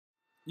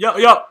Yo,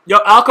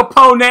 Al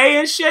Capone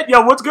and shit.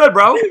 Yo, what's good,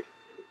 bro?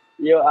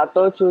 Yo, I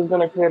thought you was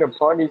gonna create a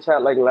party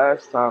chat like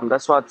last time.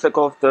 That's why I took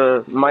off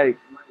the mic.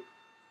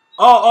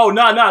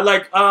 Nah.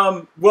 Like,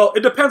 well, it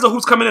depends on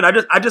who's coming in.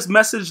 I just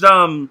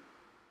messaged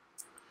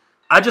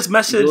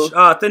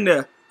thing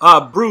there.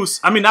 Bruce.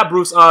 I mean, not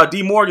Bruce.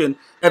 D Morgan.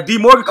 If D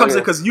Morgan comes in,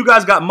 because you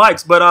guys got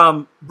mics,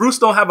 but Bruce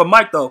don't have a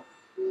mic though.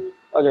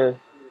 Okay.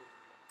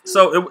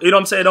 So you know what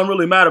I'm saying? It don't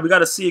really matter. We got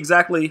to see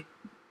exactly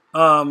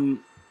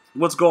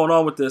what's going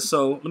on with this.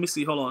 So let me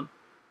see. Hold on.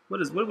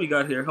 What do we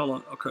got here? Hold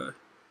on. Okay.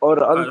 Oh,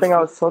 the other thing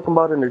I was talking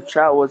about in the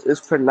chat was it's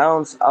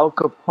pronounced Al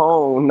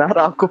Capone, not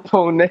Al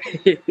Capone.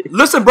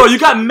 Listen, bro, you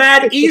got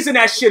mad E's in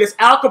that shit. It's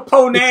Al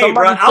Capone,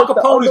 bro. Al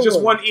Capone is just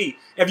one E.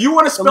 If you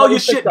want to spell your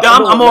shit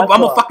dumb, I'm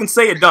gonna fucking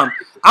say it dumb.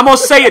 I'm gonna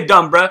say it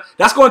dumb, bro.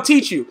 That's gonna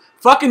teach you.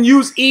 Fucking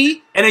use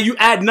E and then you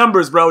add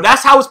numbers, bro.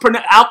 That's how it's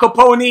pronounced. Al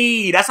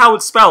Capone. That's how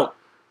it's spelled.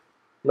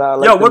 Nah,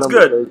 like yo, what's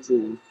good?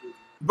 13.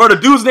 Bro, the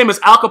dude's name is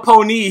Al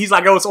Capone. He's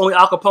like, oh, it's only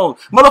Al Capone.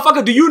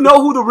 Motherfucker, do you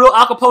know who the real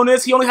Al Capone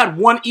is? He only had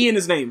one E in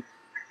his name.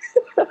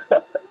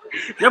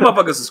 Yeah,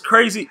 motherfuckers is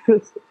crazy.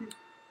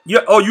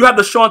 Yeah. Oh, you have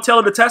the Sean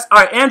Taylor to test. All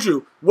right,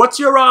 Andrew. What's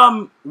your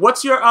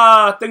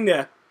thing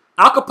there?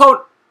 Al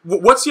Capone.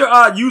 What's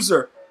your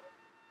user?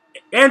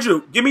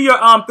 Andrew, give me your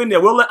thing there.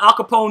 We'll let Al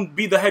Capone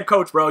be the head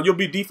coach, bro. You'll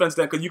be defense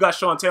then, because you got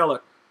Sean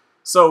Taylor.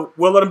 So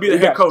we'll let him be the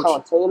head coach.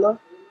 Sean Taylor?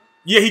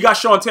 Yeah, he got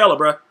Sean Taylor,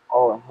 bro.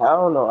 Oh,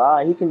 hell no.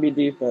 Alright, he can be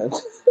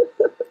defense.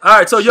 All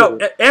right, so yo,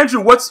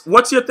 Andrew,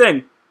 what's your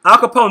thing? Al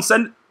Capone,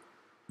 send.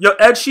 Yo,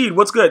 Ed Sheed,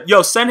 what's good?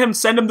 Yo, send him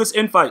this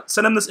invite.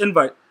 Send him this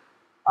invite.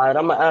 Alright,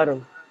 I'm gonna add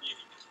him.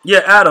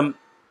 Yeah, Adam.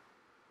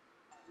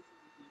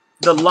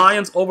 The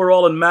Lions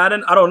overall in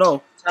Madden? I don't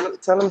know.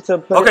 Tell him to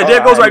play. Okay, there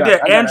it goes right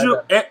there.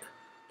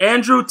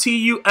 Andrew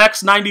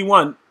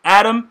TUX91.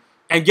 Add him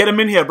and get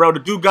him in here, bro. The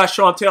dude got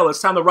Sean Taylor.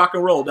 It's time to rock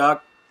and roll, dog.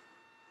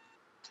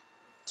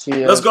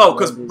 Let's go,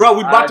 because, bro,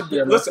 we about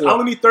to... Listen, I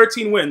only need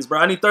 13 wins, bro.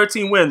 I need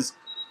 13 wins.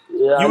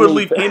 Yeah, you would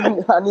leave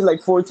in... I need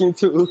like 14,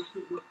 too.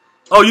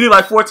 Oh, you need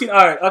like 14? All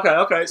right,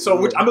 okay.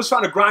 So I'm just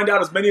trying to grind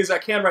out as many as I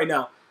can right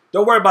now.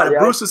 Don't worry about it.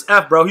 Bruce is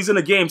F, bro. He's in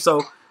the game,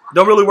 so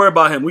don't really worry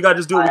about him. We got to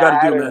just do what we got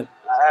to do, man.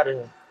 I added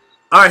him.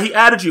 All right, he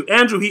added you.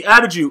 Andrew, he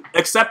added you.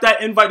 Accept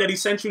that invite that he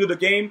sent you to the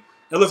game,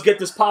 and let's get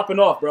this popping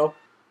off, bro.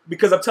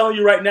 Because I'm telling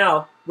you right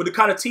now, with the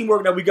kind of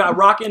teamwork that we got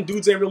rocking,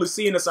 dudes ain't really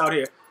seeing us out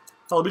here.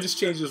 Oh, let me just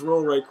change this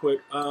role right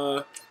quick.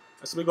 So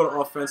we go to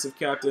offensive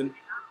captain,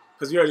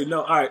 because you already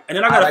know. All right, and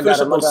then I got to finish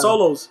up those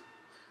solos.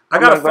 I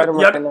got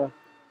to...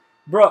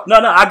 Bro, no,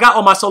 I got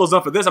all my solos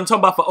done for this. I'm talking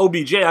about for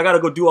OBJ. I got to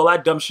go do all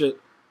that dumb shit.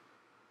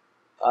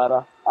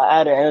 I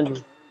added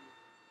Andrew.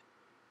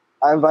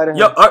 I invited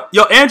him.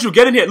 Yo, Andrew,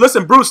 get in here.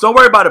 Listen, Bruce, don't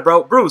worry about it,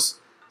 bro.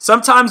 Bruce,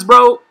 sometimes,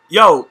 bro,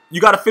 yo,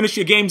 you got to finish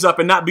your games up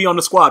and not be on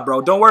the squad,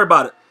 bro. Don't worry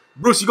about it.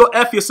 Bruce, you go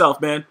F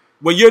yourself, man.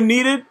 When you're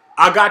needed,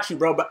 I got you,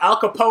 bro. But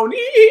Al Capone,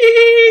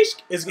 he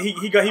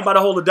about to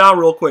hold it down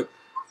real quick.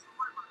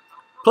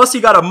 Plus,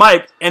 he got a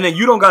mic, and then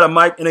you don't got a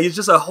mic, and then he's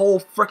just a whole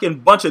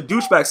freaking bunch of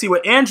douchebags. See,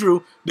 with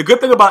Andrew, the good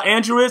thing about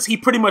Andrew is he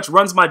pretty much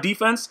runs my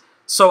defense,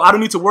 so I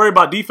don't need to worry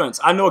about defense.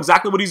 I know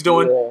exactly what he's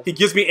doing. Yeah. He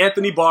gives me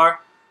Anthony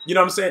Barr. You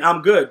know what I'm saying?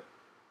 I'm good.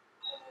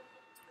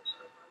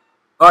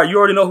 All right, you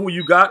already know who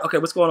you got? Okay,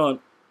 what's going on?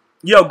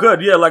 Yo,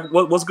 good. Yeah, like,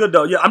 what's good,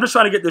 though? Yeah, I'm just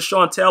trying to get this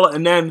Sean Taylor,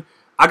 and then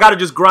I got to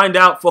just grind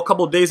out for a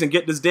couple of days and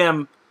get this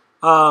damn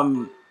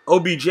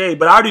OBJ.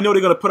 But I already know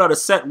they're going to put out a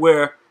set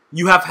where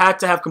you have had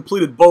to have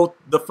completed both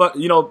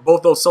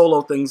both those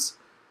solo things,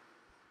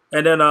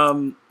 and then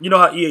you know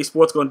how EA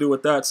Sports gonna do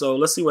with that. So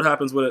let's see what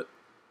happens with it.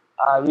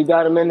 We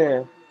got him in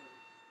there.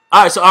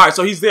 All right,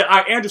 so he's there. All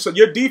right, Andrew. So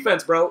your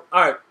defense, bro.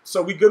 All right,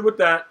 so we good with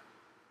that.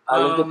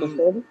 Let's get this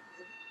started.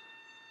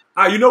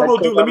 All right, you know what we'll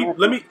do.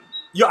 Let me.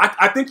 Yo,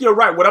 I think you're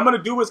right. What I'm gonna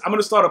do is I'm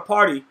gonna start a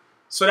party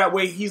so that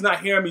way he's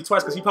not hearing me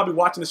twice because he's probably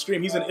watching the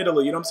stream. He's in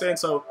Italy. You know what I'm saying?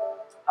 So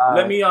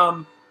let me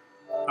I'm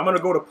gonna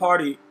go to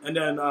party and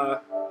then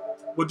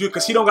we'll do,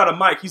 because he don't got a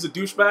mic. He's a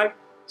douchebag.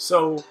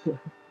 So okay.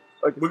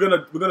 we're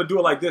gonna do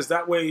it like this.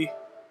 That way, you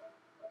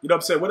know what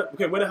I'm saying?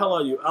 Okay, where the hell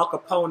are you? Al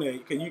Capone.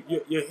 Okay,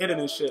 you're hidden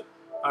and shit.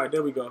 All right,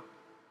 there we go.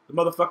 The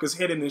motherfucker's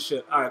hidden and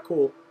shit. All right,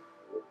 cool.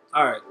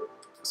 All right.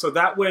 So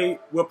that way,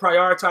 we'll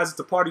prioritize it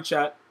to party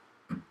chat.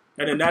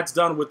 And then that's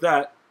done with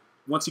that.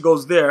 Once he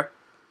goes there.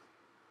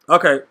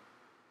 Okay.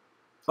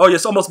 Oh, yeah,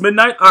 it's almost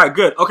midnight? All right,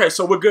 good. Okay,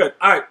 so we're good.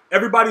 All right,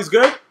 everybody's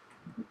good?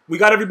 We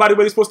got everybody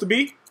where they're supposed to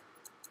be?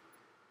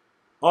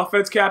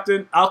 Offense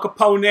captain, Al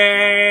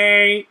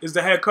Capone is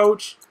the head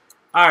coach.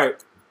 All right.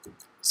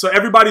 So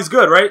everybody's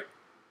good, right?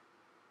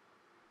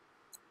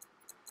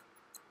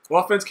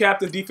 Offense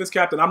captain, defense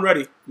captain. I'm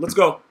ready. Let's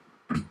go.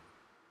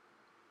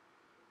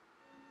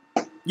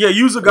 Yeah,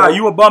 user guy.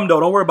 You a bum, though.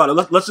 Don't worry about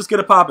it. Let's just get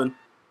it popping.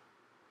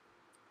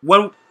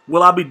 When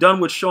will I be done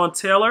with Sean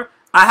Taylor?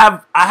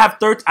 I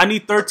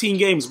need 13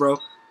 games, bro.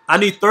 I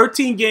need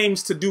 13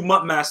 games to do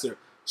MUTMaster.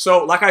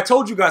 So, like I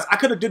told you guys, I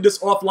could have did this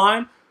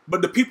offline,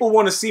 but the people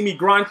want to see me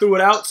grind through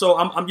it out, so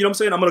I'm you know what I'm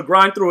saying? I'm going to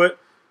grind through it.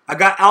 I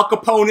got Al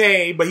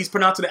Capone, but he's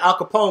pronouncing it Al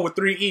Capone with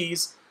 3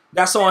 E's.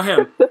 That's on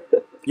him.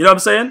 You know what I'm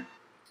saying?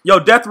 Yo,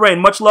 Death Rain,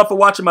 much love for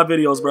watching my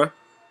videos, bro.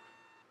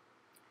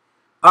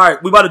 All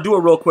right, we about to do it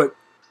real quick.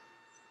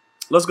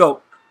 Let's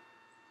go.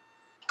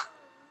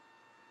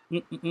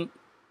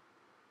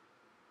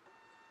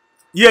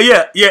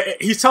 Yeah.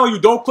 He's telling you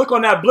don't click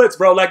on that blitz,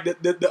 bro. Like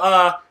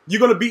you're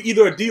gonna be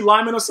either a D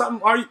lineman or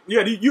something. Are you?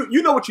 Yeah,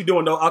 you know what you're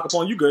doing though, Al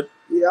Capone. You good?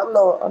 Yeah, I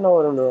know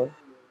what I'm doing.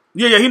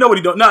 Yeah, he know what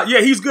he's doing. Nah,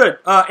 yeah, he's good.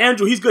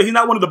 Andrew, he's good. He's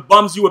not one of the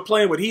bums you were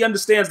playing with. He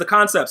understands the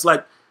concepts.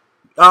 Like,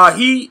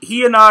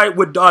 he and I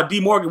with D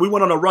Morgan, we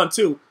went on a run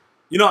too.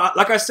 You know,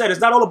 like I said, it's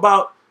not all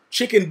about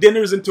chicken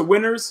dinners into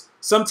winners.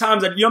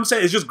 Sometimes, you know what I'm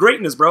saying? It's just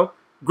greatness, bro.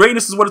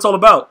 Greatness is what it's all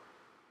about.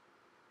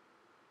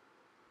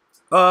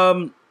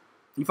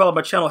 You follow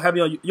my channel heavy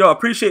on you. Yo,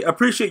 appreciate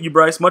you,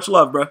 Bryce. Much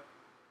love, bro.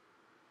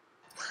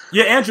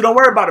 Yeah, Andrew, don't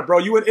worry about it, bro.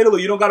 You in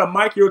Italy. You don't got a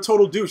mic. You're a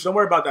total douche. Don't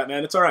worry about that,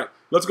 man. It's all right.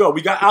 Let's go.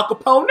 We got Al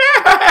Capone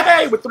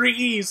with 3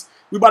 E's.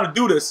 We about to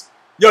do this.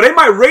 Yo, they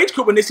might rage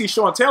quit when they see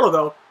Sean Taylor,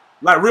 though.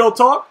 Like, real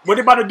talk. What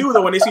they about to do,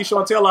 though, when they see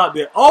Sean Taylor out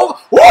there?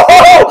 Oh,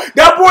 whoa!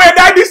 That boy at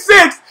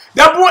 96.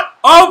 That boy.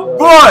 Oh,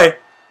 boy.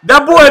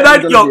 That boy at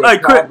 90. Yo, hey,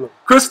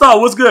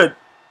 Crystal, what's good?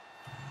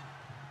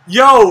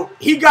 Yo,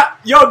 he got.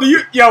 Yo,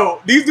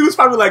 these dudes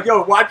probably like,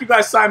 yo, why'd you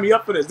guys sign me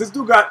up for this? This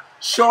dude got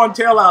Sean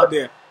Taylor out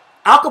there.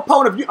 Al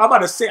Capone, I'm about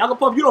to say, Al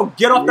Capone, if you don't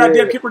get off that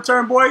damn kick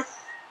return, boy.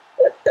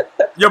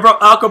 Yo, bro,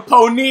 Al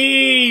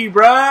Capone,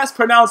 bruh. It's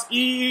pronounced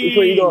E.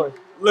 Where you going?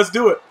 Let's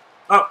do it.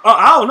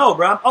 I don't know,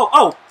 bro.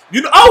 Oh,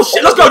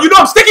 shit, let's go. You know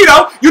I'm sticky,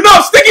 though.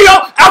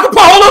 Al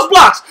Capone, hold those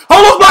blocks.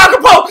 Al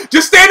Capone.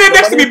 Just stand there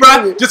next to me,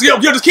 bro.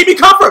 Just keep me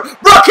comfort.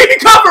 Bro, keep me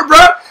comfort, bro.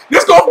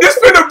 This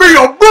finna be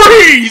a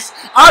breeze.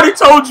 I already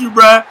told you,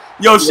 bro.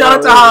 Yo,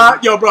 shout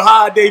out to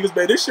Hi Davis,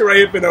 man. This shit right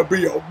here finna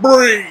be a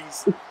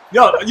breeze.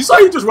 Yo, you saw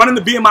you just running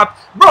to be in my...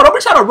 Bro, don't be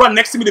trying to run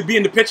next to me to be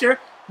in the picture.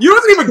 You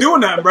wasn't even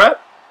doing that, bro.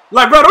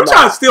 Like, bro, don't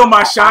try to steal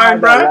my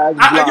shine, bro.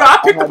 I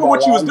picked up on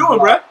what you was doing,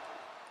 bro.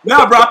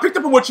 Nah, bro, I picked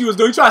up on what you was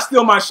doing. You try to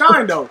steal my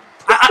shine, though.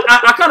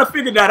 I kind of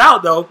figured that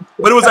out, though.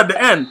 But it was at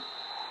the end.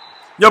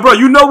 Yo, bro,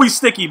 you know we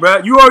sticky, bro.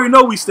 You already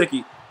know we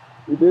sticky.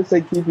 You did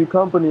say keep you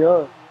company,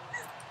 huh?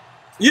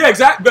 Yeah,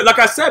 exactly. But like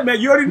I said,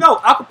 man, you already know.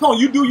 Al Capone,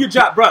 you do your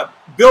job, bro.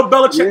 Bill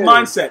Belichick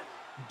mindset.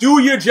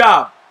 Do your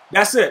job.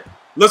 That's it.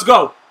 Let's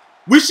go.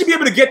 We should be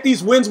able to get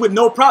these wins with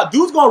no problem.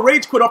 Dudes gonna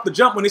rage quit off the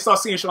jump when they start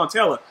seeing Sean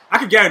Taylor. I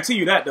can guarantee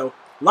you that, though.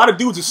 A lot of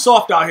dudes are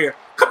soft out here.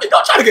 Come on,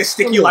 don't try to get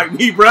sticky like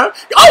me, bro.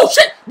 Oh,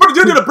 shit. Bro,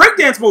 dude did a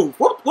breakdance move.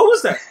 What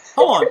was that?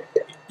 Hold on.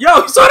 Yo,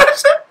 you saw that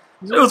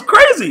shit? It was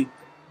crazy.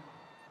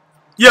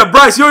 Yeah,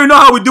 Bryce, you already know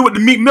how we do with the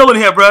Meat Mill in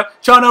here, bro.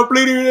 Trying to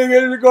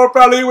bleed go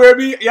probably where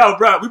me. Yo,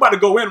 bro, we about to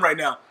go in right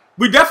now.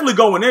 We definitely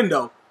going in,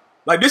 though.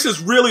 Like, this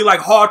is really, like,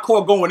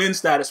 hardcore going in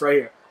status right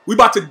here. We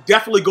about to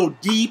definitely go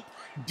deep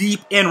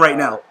in right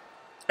now.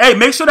 Hey,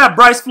 make sure that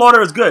Bryce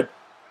Florida is good.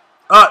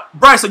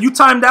 Bryce, are you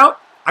timed out?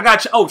 I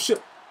got you. Oh,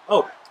 shit.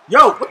 Oh,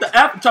 yo, what the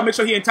F? I'm trying to make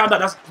sure he ain't timed out.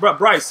 That's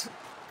Bryce.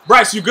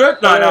 Bryce, you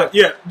good? Nah,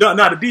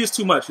 the D is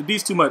too much. The D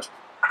is too much.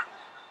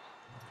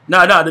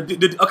 Nah,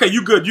 okay,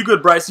 you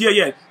good, Bryce.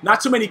 Yeah. Not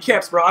too many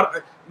caps, bro.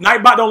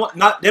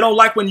 Nightbot they don't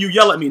like when you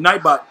yell at me.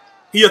 Nightbot,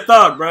 he a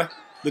thug, bro.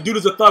 The dude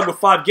is a thug with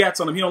 5 gats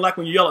on him. He don't like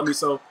when you yell at me,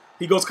 so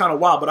he goes kind of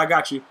wild. But I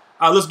got you.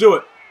 All right, let's do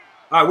it.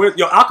 All right,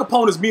 yo, Al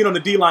Capone is mean on the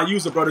D-line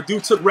user, bro. The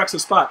dude took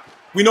Rex's spot.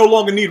 We no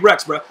longer need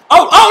Rex, bro.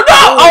 Oh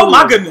no! Oh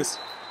my goodness.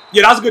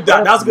 Yeah, that was a good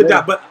dot. That was a good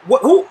dot. But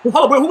who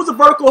was the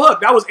vertical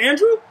hook? That was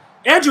Andrew.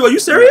 Andrew, are you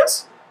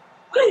serious?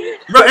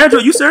 Bro, Andrew,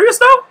 are you serious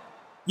though?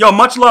 Yo,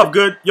 much love,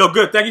 good. Yo,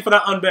 good. Thank you for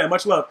that unban.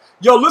 Much love.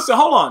 Yo, listen,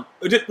 hold on.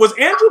 Was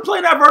Andrew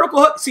playing that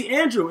vertical hook? See,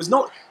 Andrew is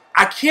no.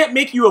 I can't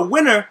make you a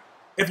winner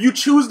if you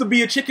choose to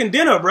be a chicken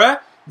dinner, bruh.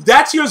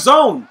 That's your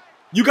zone.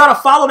 You gotta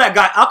follow that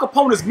guy. Al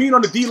Capone is mean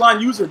on the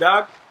D-line user,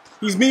 dog.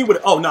 He's mean with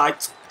it. Oh, nah.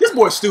 This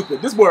boy's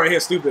stupid. This boy right here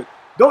is stupid.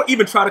 Don't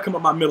even try to come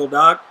up my middle,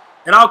 dog.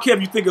 And I don't care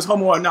if you think it's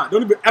homo or not.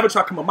 Don't even ever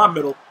try to come up my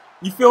middle.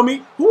 You feel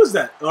me? Who is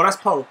that? Oh, that's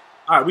Poe.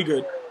 All right, we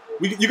good.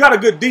 You got a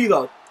good D,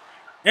 though.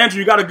 Andrew,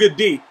 you got a good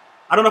D.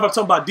 I don't know if I'm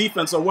talking about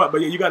defense or what,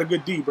 but yeah, you got a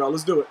good D, bro.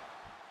 Let's do it.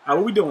 All right,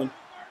 what we doing?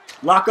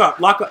 Lock up.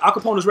 Lock up. Al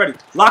Capone is ready.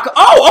 Lock up.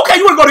 Oh, okay.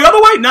 You want to go the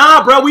other way?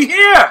 Nah, bro. We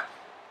here.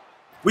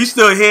 We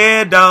still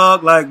here,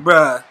 dog. Like,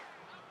 bruh.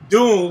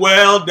 Doing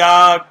well,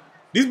 dog.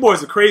 These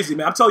boys are crazy,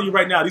 man. I'm telling you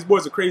right now, these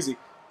boys are crazy.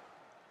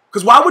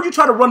 Because why would you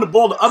try to run the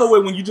ball the other way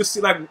when you just see,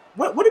 like,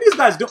 what are these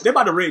guys doing? They're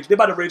about to rage. They're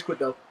about to rage quit,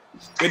 though.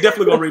 They're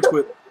definitely going to rage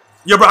quit.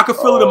 Yeah, bro, I can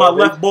feel it in my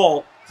left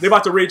ball. They're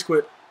about to rage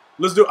quit.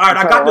 Let's do it. All right,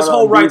 I got this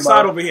whole right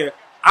side over here.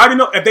 I already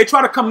know if they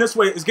try to come this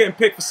way, it's getting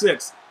picked for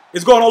 6.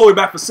 It's going all the way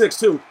back for 6,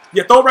 too.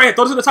 Yeah, throw it right here.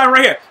 Throw it to the tight end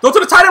right here. Throw it to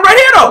the tight end right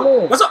here,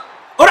 though.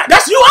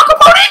 That's you, Al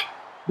Capone?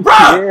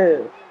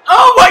 Bruh. Yeah.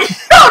 Oh, my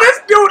God. This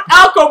dude,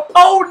 Al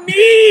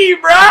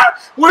Capone, bruh.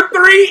 With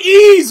 3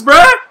 E's,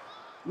 bruh.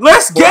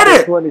 Let's get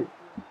it. 20.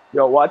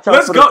 Yo, watch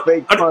out for the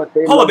fake punt.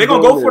 Hold on, they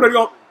gonna go for it.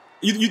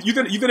 You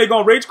think they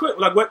gonna rage quit?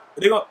 Like what?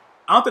 I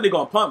don't think they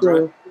gonna punt,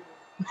 bro.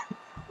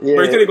 Yeah.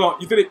 Bro,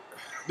 you think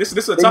this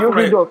is a tough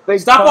one right.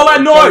 Stop all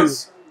that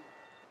noise.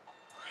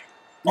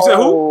 You said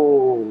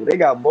who? They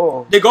got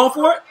ball. They going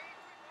for it?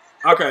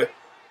 Okay.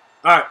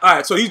 All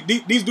right. So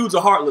these dudes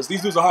are heartless.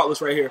 These dudes are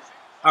heartless right here.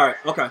 All right,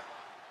 okay.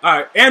 All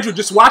right, Andrew,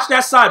 just watch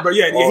that side, bro.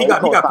 Yeah, he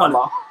got punted.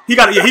 He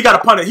got to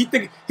punt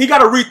it. He got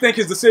to rethink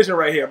his decision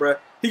right here, bro.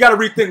 He got to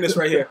rethink this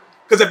right here.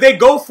 Because if they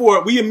go for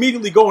it, we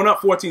immediately going up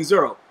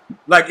 14-0.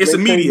 Like, it's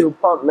immediate.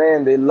 Pump,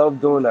 man, they love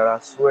doing that, I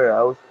swear.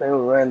 I was playing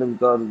with random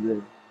the other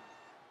day.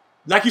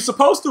 Like you're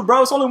supposed to,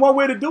 bro. It's only one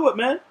way to do it,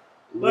 man.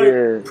 Like,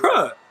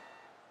 bruh.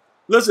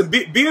 Listen,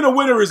 being a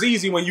winner is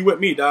easy when you with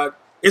me, dog.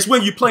 It's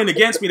when you playing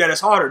against me that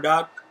it's harder,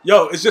 dog.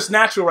 Yo, it's just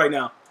natural right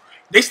now.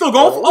 They still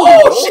going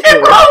for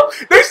shit, bro.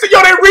 They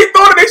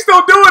rethought it. They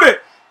still doing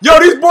it. Yo,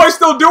 these boys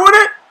still doing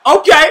it?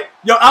 Okay.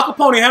 Yo, Al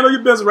Capone, handle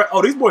your business right.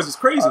 Oh, these boys is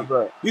crazy.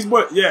 These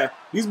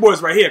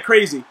boys right here,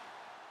 crazy.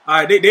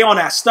 All right, they on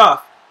that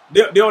stuff.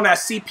 They on that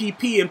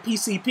CPP and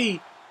PCP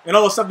and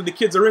all the stuff that the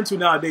kids are into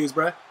nowadays,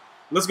 bro.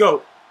 Let's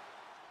go.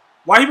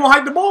 Why he won't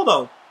hike the ball,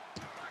 though?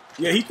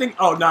 Yeah, he think,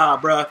 oh, nah,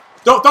 bro.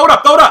 Throw it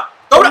up.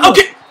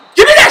 Okay,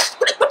 give me that.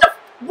 What the,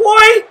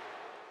 boy,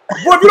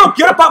 if you don't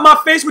get up out my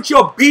face with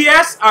your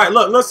BS. All right,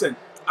 look, listen.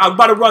 I'm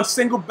about to run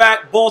single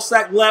back, ball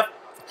sack left,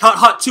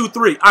 hut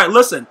 2-3. All right,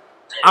 listen.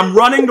 I'm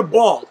running the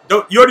ball.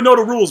 You already know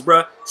the rules,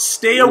 bro.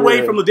 Stay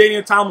away from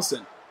LaDainian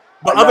Tomlinson.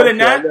 But other than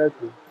that,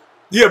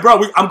 yeah,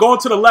 bro, I'm going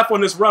to the left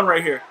on this run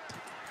right here.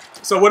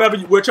 So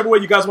whichever way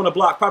you guys want to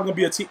block, probably going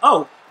to be a T.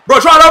 Oh, bro,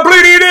 try to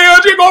bleed in there.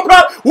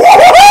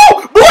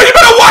 Whoa, boy, you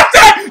better watch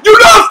that. You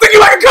know I'm sticking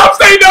like a cup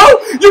stain,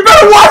 though. You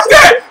better watch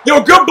that.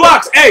 Yo, good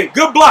blocks. Hey,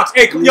 good blocks.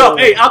 Hey, yo,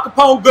 hey, Al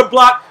Capone, good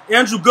block.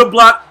 Andrew, good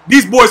block.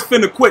 These boys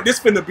finna quit. This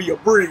finna be a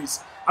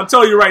breeze. I'm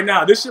telling you right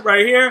now, this shit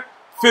right here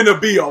finna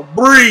be a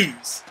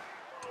breeze.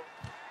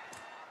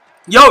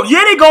 Yo,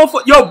 yeah, they going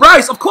for yo,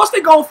 Bryce. Of course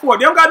they going for it.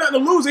 They don't got nothing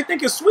to lose. They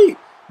think it's sweet.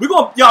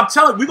 I'm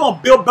telling you, we gonna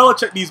Bill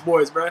Belichick these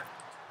boys, bro.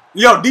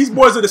 Yo, these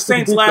boys are the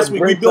Saints last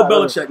week. We Bill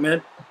Belichick,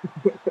 man.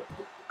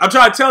 I'm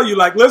trying to tell you,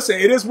 like, listen,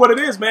 it is what it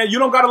is, man. You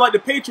don't gotta like the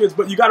Patriots,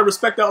 but you gotta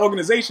respect that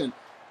organization.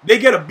 They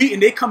get a beat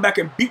and they come back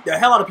and beat the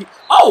hell out of people.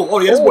 Oh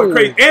yeah, this boy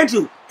crazy.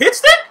 Andrew, hit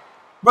stick?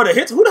 Brother,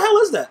 hits. Who the hell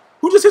is that?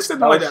 Who just hit stick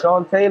like that?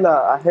 Sean Taylor.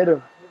 I hit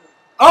him.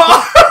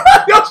 Oh,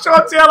 yo,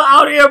 Sean Taylor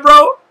out here,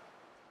 bro.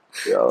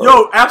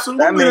 Yo,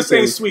 absolutely this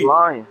ain't sweet.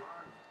 Flying.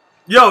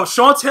 Yo,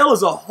 Sean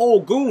Taylor's a whole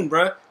goon,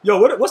 bro. Yo,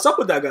 what's up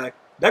with that guy?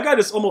 That guy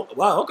just almost,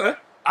 wow, okay.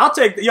 I'll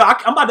take, yo,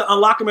 I'm about to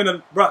unlock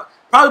him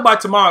probably by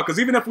tomorrow, because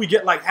even if we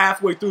get like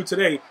halfway through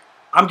today,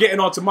 I'm getting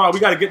on tomorrow. We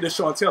got to get this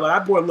Sean Taylor.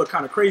 That boy look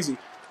kind of crazy.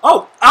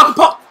 Oh, Al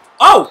Capone.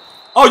 Oh,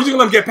 you just gonna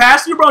let him get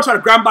past you, bro? Trying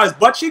to grab him by his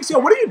butt cheeks? Yo,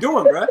 what are you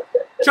doing, bro?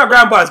 Trying to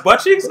grab him by his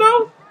butt cheeks,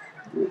 though?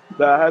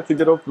 Nah, I had to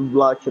get off the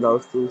block and I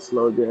was too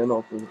slow getting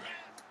off of it.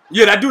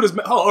 Yeah, that dude is.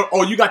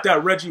 Oh, you got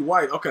that Reggie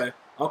White. Okay.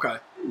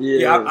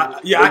 Yeah,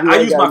 I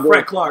use my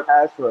Frank Clark.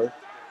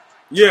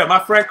 Yeah, my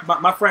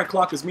Frank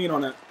Clark is mean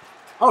on that.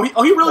 Oh, he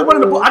really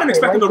running the ball. I didn't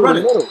expect him to run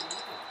it.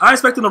 I didn't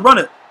expect him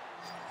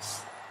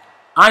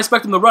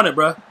to run it,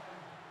 bro.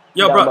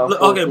 Yo, bro.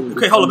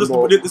 Okay, hold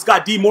on. This guy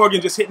D Morgan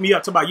just hit me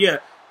up. Talking about, yeah.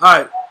 All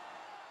right.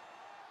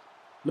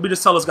 Let me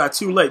just tell this guy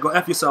too late. Go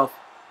F yourself.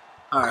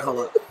 All right, hold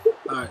up.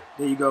 All right,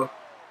 there you go.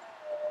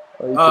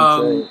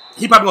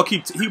 He probably gonna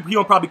keep. He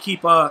gonna probably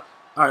keep. All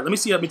right, let me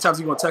see how many times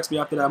he gonna text me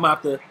after that. I'm gonna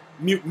have to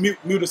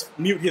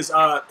mute his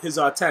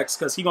text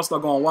because he gonna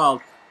start going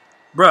wild,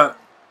 bruh.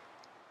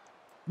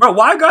 Bro,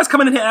 why are guys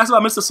coming in here asking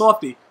about Mr.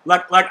 Softy?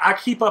 Like I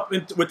keep up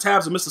with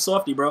tabs with Mr.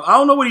 Softy, bro. I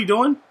don't know what he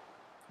doing,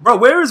 bro.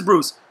 Where is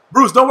Bruce?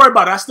 Bruce, don't worry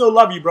about it. I still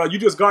love you, bro. You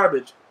just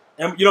garbage,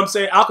 and you know what I'm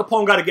saying. Al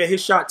Capone got to get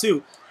his shot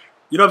too.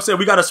 You know what I'm saying.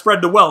 We got to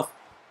spread the wealth.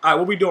 All right,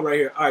 what we doing right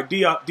here? All right,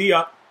 D up.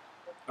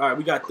 All right,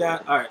 we got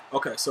that. All right,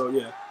 okay, so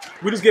yeah,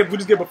 we just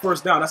give a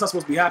first down. That's not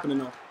supposed to be happening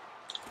though.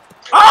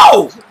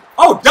 Oh,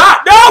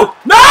 Dot, no.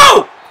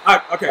 All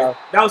right, okay,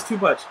 that was too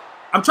much.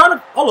 I'm trying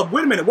to hold up.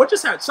 Wait a minute. What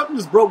just happened? Something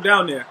just broke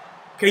down there.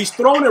 Okay, he's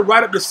throwing it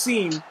right up the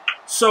seam.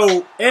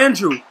 So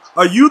Andrew,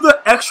 are you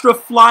the extra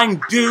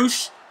flying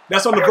douche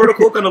that's on the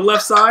vertical hook on the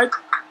left side?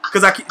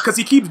 Because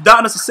he keeps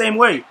dotting us the same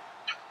way.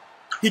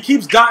 He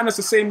keeps dotting us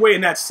the same way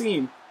in that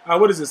seam. All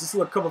right, what is this? This is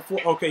like cover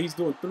 4. Okay, he's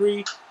doing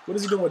 3. What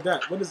is he doing with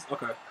that?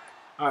 Okay.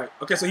 All right.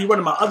 Okay, so he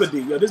running my other D.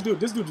 Yo, this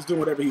dude is doing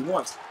whatever he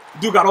wants.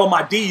 Dude got all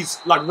my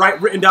D's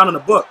like written down in the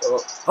book.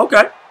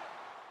 Okay.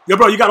 Yo,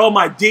 bro, you got all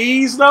my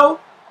D's though?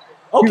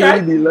 Okay. He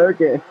really be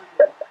lurking.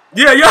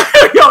 Yeah,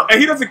 yo,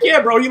 and he doesn't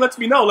care, bro. He lets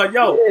me know, like,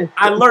 yo,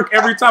 I lurk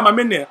every time I'm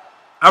in there.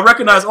 I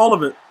recognize all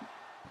of it.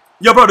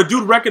 Yo, bro, the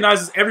dude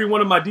recognizes every one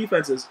of my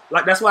defenses.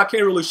 Like, that's why I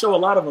can't really show a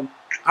lot of them.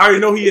 I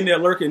already know he in there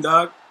lurking,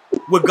 dog.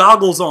 With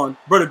goggles on.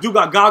 Bro, the dude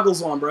got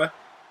goggles on, bro. All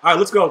right,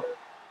 let's go.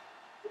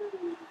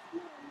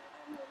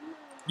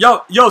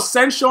 Yo,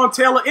 send Sean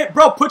Taylor in.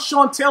 Bro, put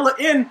Sean Taylor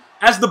in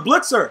as the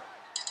blitzer.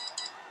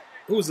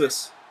 Who's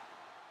this?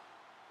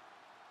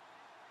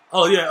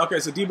 Oh, yeah, okay,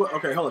 so D-Boy.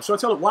 Okay, hold on. Sean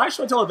Taylor, why is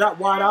Sean Taylor that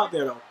wide out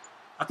there, though?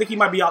 I think he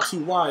might be out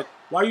too wide.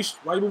 Why you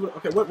moving?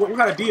 Okay, what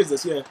kind of D is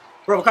this? Yeah.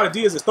 Bro, what kind of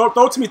D is this? Throw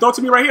it to me. Throw it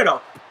to me right here,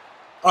 though.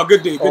 Oh,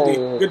 good D.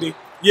 Good D.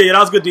 Yeah, that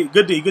was good D.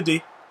 Good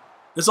D.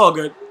 It's all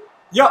good.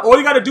 Yeah, all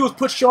you got to do is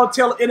put Sean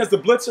Taylor in as the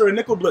blitzer and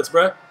nickel blitz,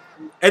 bro.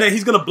 And then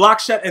he's going to block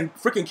shot and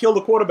freaking kill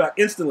the quarterback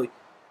instantly.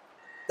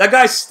 That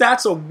guy's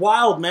stats are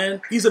wild,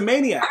 man. He's a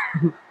maniac.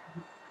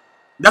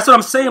 That's what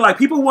I'm saying. Like,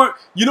 people weren't,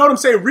 you know what I'm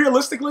saying?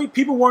 Realistically,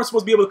 people weren't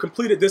supposed to be able to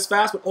complete it this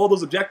fast with all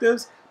those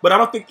objectives. But I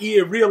don't think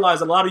EA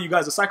realized a lot of you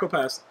guys are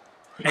psychopaths.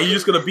 And you're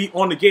just going to be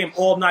on the game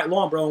all night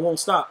long, bro, and won't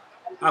stop.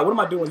 All right, what am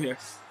I doing here?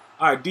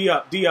 All right, D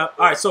up, D up.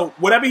 All right, so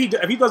whatever he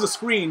does, if he does a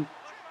screen,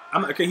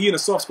 okay, he in a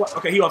soft spot.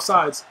 Okay, he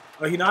offsides.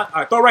 Oh, he not?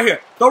 All right, throw right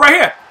here. Throw right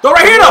here. Throw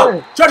right here,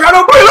 though.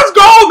 Let's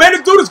go, man.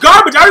 This dude is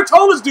garbage. I already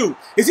told this dude.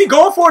 Is he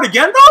going for it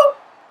again, though?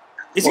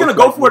 Is he going to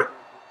go for it?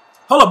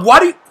 Hold up. Why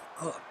do you...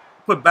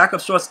 put backup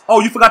strong...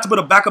 Oh, you forgot to put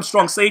a backup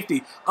strong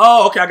safety.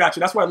 Oh, okay, I got you.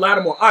 That's why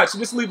Lattimore... All right, so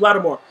just leave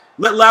Lattimore.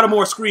 Let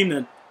Lattimore scream,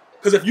 then.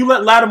 Because if you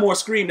let Lattimore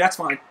scream, that's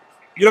fine.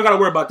 You don't got to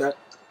worry about that.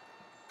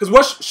 Because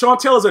what Sean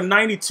Taylor's a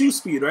 92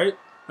 speed, right?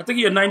 I think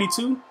he had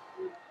 92.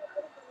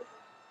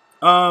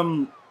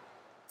 All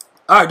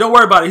right, don't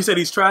worry about it. He said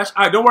he's trash.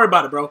 All right, don't worry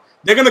about it, bro.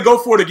 They're going to go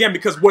for it again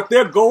because what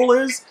their goal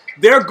is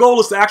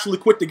to actually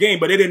quit the game,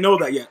 but they didn't know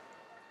that yet.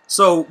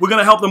 So we're going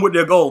to help them with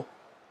their goal.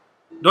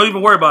 Don't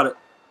even worry about it.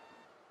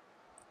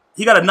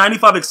 He got a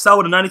 95 Excel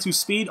with a 92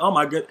 speed. Oh,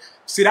 my god.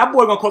 See, that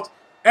boy going to call...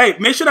 Hey,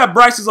 make sure that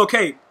Bryce is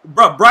okay.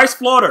 Bro, Bryce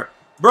Flaughter.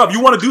 Bro, if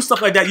you want to do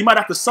stuff like that, you might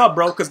have to sub,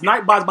 bro, because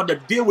Nightbot's about to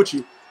deal with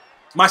you.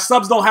 My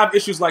subs don't have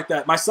issues like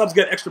that. My subs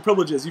get extra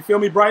privileges. You feel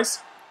me, Bryce?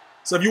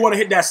 So if you want to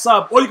hit that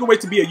sub, or you can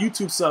wait to be a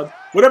YouTube sub,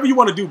 whatever you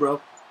want to do,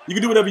 bro. You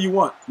can do whatever you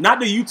want. Not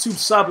the YouTube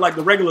sub like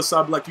the regular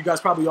sub like you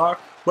guys probably are,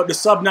 but the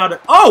sub now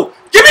that... Oh!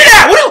 Give me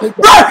that! What you,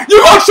 bro,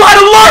 you gonna try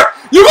to lurk?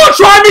 You gonna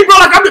try me, bro?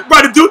 Like I'm...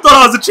 Bro, the dude thought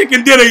I was a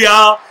chicken dinner,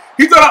 y'all.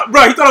 He thought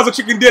I was a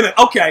chicken dinner.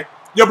 Okay.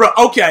 Yo, bro,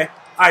 okay.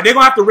 All right, they're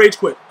going to have to rage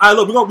quit. All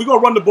right, look, we're gonna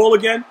run the ball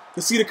again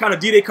to see the kind of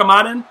D they come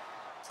out in.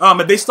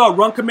 If they start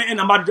run committing,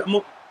 I'm about to...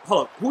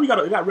 hold up. Who you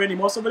got? You got Randy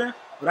Moss over there?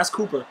 Oh, that's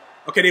Kouppa.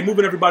 Okay, they're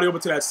moving everybody over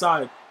to that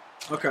side.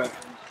 Okay.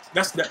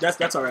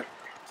 That's all right.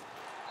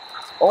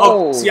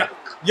 Oh, see,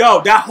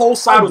 yo, that whole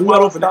side was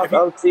wide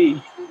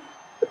open.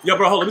 Yo,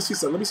 bro, hold on.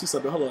 Let me see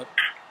something. Hold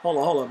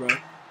on, bro.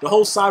 The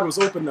whole side was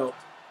open, though.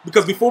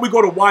 Because before we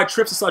go to wide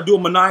trips and start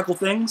doing maniacal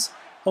things,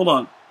 hold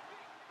on.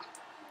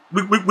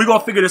 We're going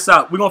to figure this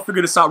out. We're going to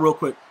figure this out real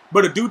quick.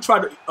 But the dude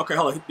tried to... Okay,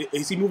 hold on.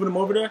 Is he moving him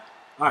over there?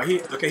 All right,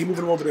 he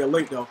moving him over there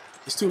late, though.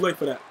 It's too late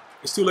for that.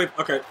 It's too late.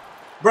 Okay.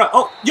 Bro,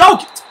 oh, yo!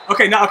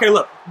 Okay, now, okay,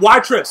 look.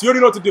 Wide trips. You already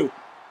know what to do.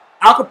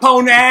 Al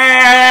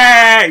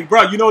Capone!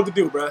 Bro, you know what to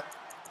do, bro.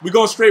 We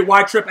going straight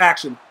wide trip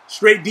action.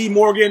 Straight D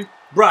Morgan.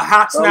 Bro,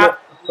 hot snap.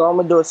 So I'm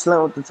going to do a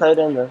slam with the tight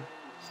end, then.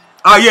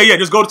 Yeah.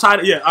 Just go to tight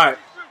end. Yeah, all right.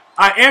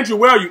 All right, Andrew,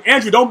 where are you?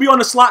 Andrew, don't be on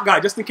the slot guy,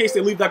 just in case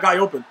they leave that guy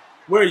open.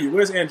 Where are you?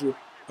 Where's Andrew?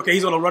 Okay,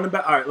 he's on a running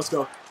back. All right, let's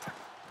go.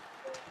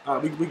 All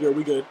right, we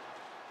good.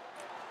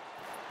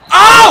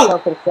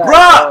 Oh!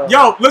 Bruh!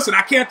 Yo, listen,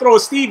 I can't throw a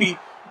Stevie.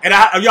 And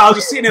I was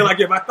just sitting there like,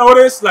 if I throw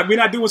this, like, we're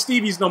not doing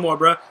Stevies no more,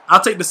 bruh. I'll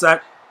take the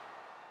sack.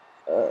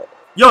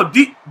 Yo,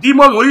 D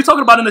Morgan, what are you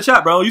talking about in the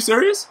chat, bro? Are you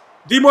serious?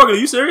 D Morgan, are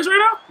you serious right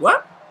now?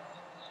 What?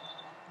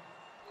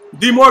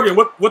 D Morgan,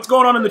 what's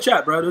going on in the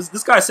chat, bro?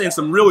 This guy's saying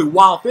some really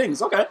wild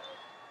things. Okay.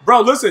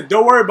 Bro, listen,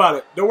 don't worry about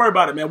it. Don't worry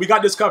about it, man. We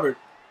got this covered.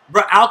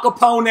 Bro, Al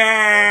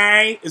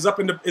Capone is up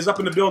in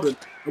the building.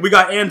 And we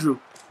got Andrew.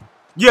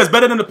 Yeah, it's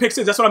better than the pick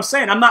six. That's what I'm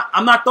saying. I'm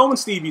not throwing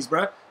Stevies,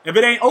 bro. If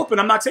it ain't open,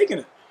 I'm not taking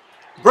it.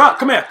 Bro,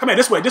 come here,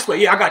 this way.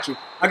 Yeah, I got you.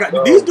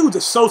 These dudes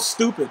are so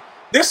stupid.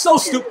 They're so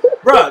stupid,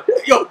 bro.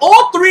 Yo,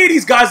 all three of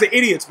these guys are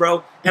idiots,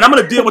 bro. And I'm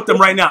gonna deal with them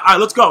right now. All right,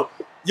 let's go.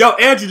 Yo,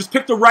 Andrew, just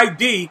pick the right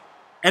D,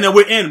 and then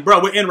we're in,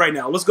 bro. We're in right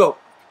now. Let's go.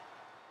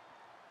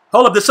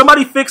 Hold up. Did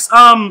somebody fix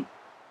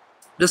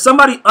Did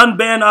somebody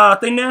unban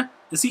thing there?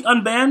 Is he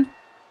unbanned?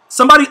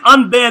 Somebody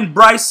unban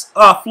Bryce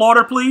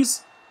Flaughter,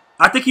 please.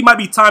 I think he might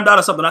be timed out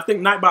or something. I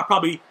think Nightbot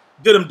probably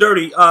did him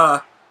dirty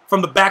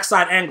from the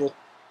backside angle.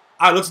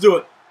 All right, let's do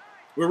it.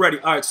 We're ready.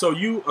 All right, so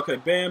you, okay,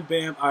 bam,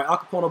 bam. All right, Al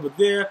Capone over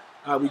there.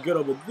 All right, we good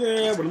over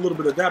there with a little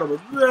bit of that over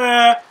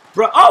there.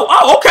 Bro,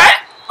 oh, okay.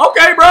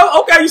 Okay, bro.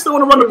 Okay, you still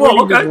want to run the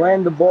ball. Okay. Just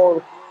ran the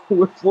ball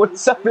with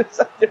 47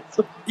 seconds.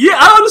 Yeah,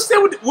 I don't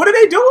understand. What are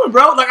they doing,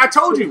 bro? Like I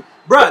told you.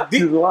 Bro,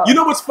 you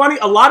know what's funny?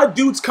 A lot of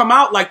dudes come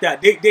out like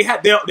that. They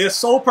had their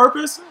sole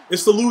purpose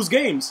is to lose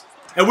games.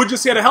 And we're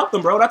just here to help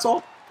them, bro. That's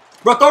all.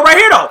 Bro, throw right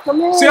here, though.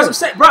 See, that's what I'm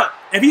saying. Bro,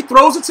 if he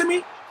throws it to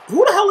me,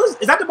 who the hell is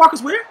that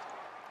DeMarcus Ware?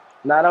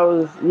 Nah, that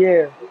was,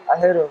 yeah, I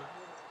hit him.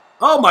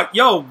 Oh, my,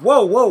 yo,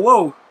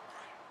 whoa.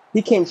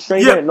 He came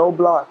straight in, no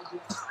block.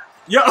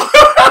 Yo,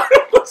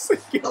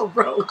 yo,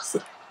 bro.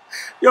 Listen.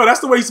 Yo, that's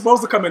the way he's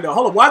supposed to come in, though.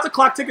 Hold on, why is the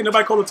clock ticking?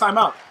 Nobody called a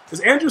timeout.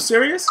 Is Andrew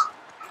serious?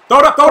 Throw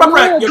it up,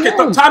 Red. Okay,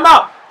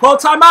 timeout. Call a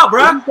timeout,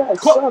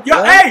 bro.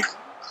 Yo, hey,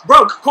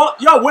 bro,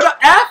 yo, what a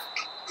F?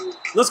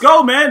 Let's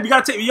go, man. We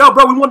got to take, yo,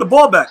 bro, we want the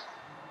ball back.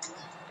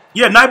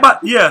 Yeah,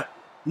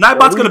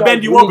 Nightbot's going to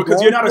bend you over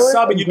because you're not a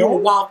sub and you're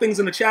doing wild things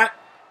in the chat.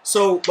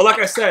 So, but like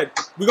I said,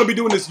 we're going to be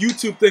doing this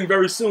YouTube thing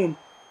very soon.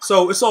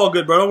 So, it's all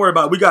good, bro. Don't worry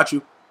about it. We got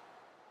you.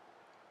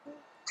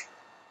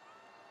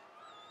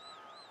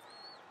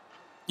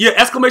 Yeah,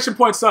 exclamation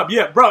point sub.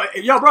 Yeah, bro.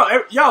 Yo,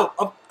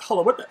 hold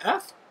on. What the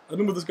F? Let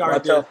me move this guy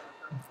right there.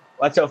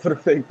 Watch out for the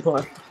fake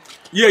punt.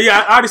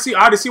 Yeah, I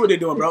already see what they're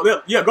doing,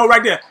 bro. Yeah, go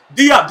right there.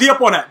 D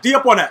up on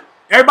that.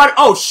 Everybody,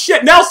 oh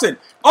shit, Nelson.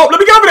 Oh, let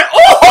me get over there.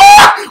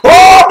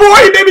 Oh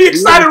boy, he made me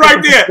excited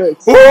right there.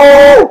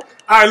 Oh,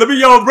 all right, let me,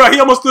 yo, bro, he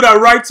almost threw that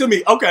right to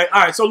me. Okay,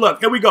 all right, so look,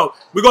 here we go.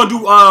 We're gonna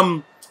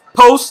do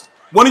post.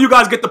 One of you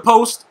guys get the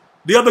post.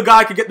 The other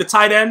guy can get the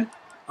tight end.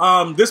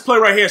 This play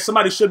right here,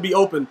 somebody should be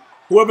open.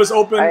 Whoever's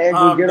open,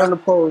 Andrew, get on the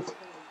post.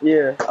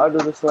 Yeah, I'll do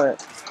the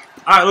slant.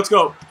 All right, let's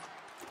go.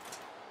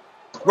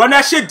 Run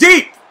that shit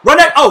deep. Run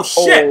that. Oh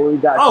shit.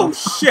 Oh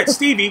shit,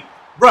 Stevie,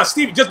 bro,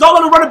 Stevie, just don't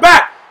let him run it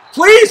back.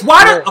 Please,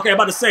 why not? Okay, I'm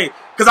about to say,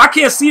 because I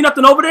can't see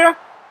nothing over there.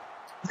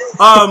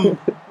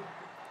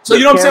 So you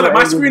know what I'm saying? Like,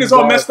 my screen is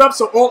all messed up,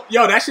 so,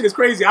 yo, that shit is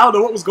crazy. I don't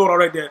know what was going on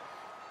right there.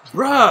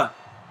 Bruh,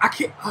 I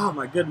can't, oh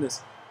my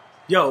goodness.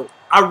 Yo,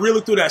 I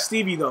really threw that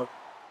Stevie, though.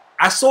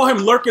 I saw him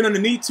lurking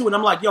underneath, too, and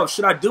I'm like, yo,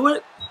 should I do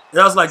it? And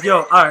I was like,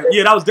 yo, all right,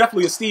 yeah, that was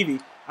definitely a Stevie.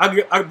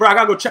 Bro, I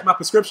gotta go check my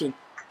prescription.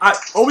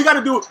 All we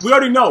gotta do, we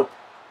already know.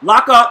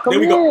 Lock up, there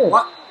we go.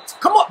 What?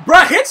 Come on,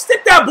 bruh, hit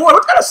stick that boy.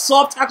 What kind of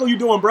soft tackle you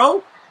doing,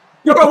 bro?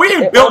 Yo, bro, we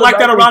ain't built like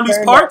that around these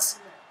parts.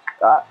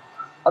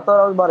 I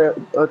thought I was about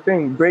a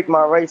thing, break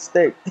my right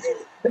stick.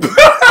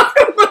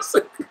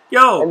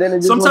 Yo,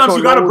 sometimes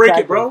you gotta break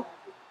it, bro.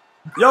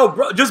 Yo,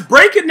 bro, just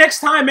break it next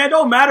time, man.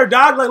 Don't matter,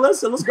 dog. Like,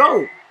 listen, let's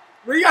go.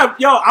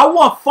 Yo, I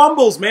want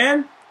fumbles,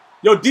 man.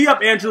 Yo, D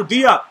up, Andrew,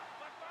 D up.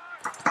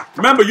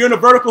 Remember, you're in a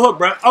vertical hook,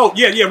 bro. Oh,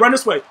 yeah, run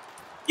this way.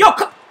 Yo,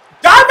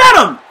 dive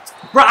at him.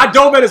 Bro, I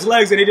dove at his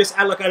legs and they just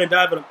act like I didn't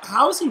dive at him.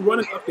 How is he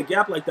running up the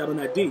gap like that on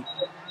that D?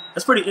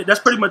 That's pretty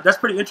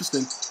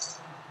interesting.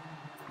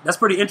 That's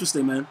pretty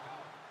interesting, man.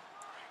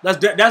 That's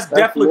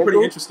definitely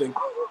pretty interesting.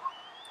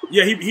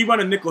 Yeah, he run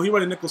a nickel. He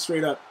run a nickel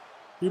straight up.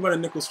 He run a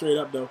nickel straight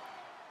up though.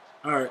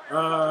 All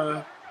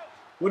right.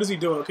 What is he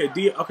doing? Okay,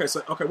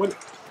 okay, what?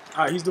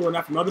 All right, he's doing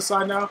that from the other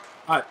side now.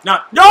 All right,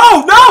 now,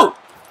 no!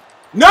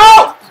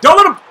 Don't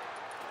let him.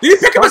 Did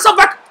he pick himself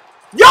back?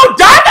 Yo,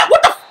 dive it!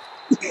 What the?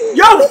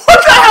 Yo, what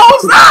the hell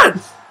was that?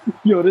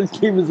 Yo, this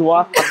game is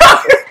wild.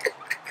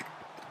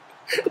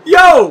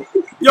 Yo,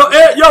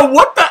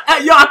 what the?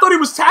 Yo, I thought he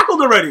was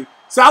tackled already.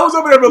 So I was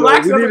over there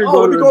relaxing. I was like,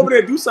 oh, let me go over there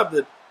and do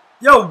something.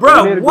 Yo,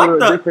 bro, what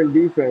the? Different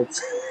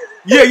defense.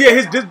 Yeah,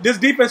 this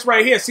defense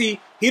right here. See,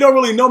 he don't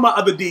really know my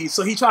other D's,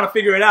 so he trying to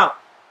figure it out.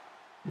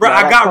 Bro,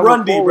 I got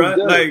run D, bro.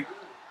 Like,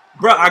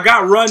 bro, I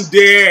got run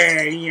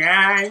D.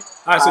 Yeah.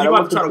 All right, so you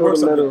got to try to work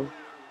something.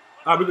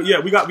 All right, yeah,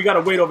 we got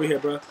to wait over here,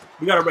 bro.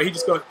 We got to wait. He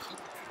just go.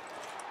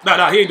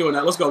 Nah, he ain't doing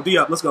that. Let's go. D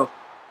up. Let's go.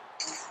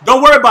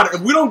 Don't worry about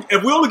it.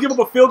 If we only give up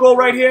a field goal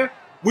right here,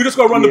 we just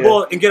gonna run the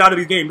ball and get out of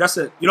the game. That's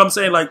it. You know what I'm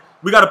saying? Like,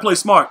 we gotta play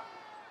smart.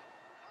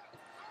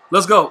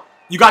 Let's go.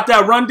 You got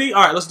that run D?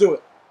 All right, let's do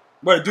it.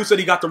 Bro, dude said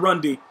he got the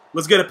run D.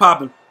 Let's get it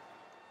popping.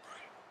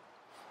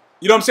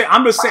 You know what I'm saying?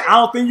 I'm just saying I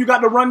don't think you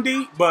got the run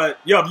D, but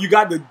yo, if you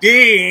got the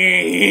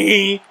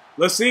D,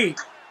 let's see.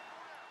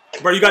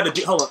 Bro, you got the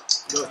D. Hold up.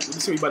 Let me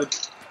see what you about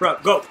to. Bro,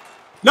 go.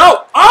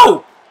 No.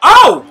 Oh.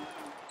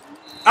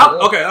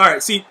 Okay. All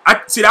right. See,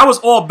 that was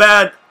all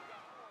bad.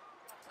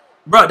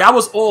 Bro, that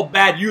was all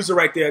bad user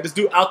right there. This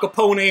dude Al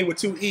Capone with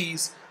 2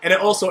 E's, and then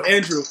also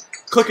Andrew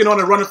clicking on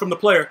and running from the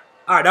player.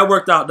 All right, that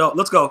worked out, though.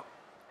 Let's go.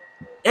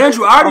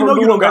 Andrew, I already know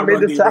you don't got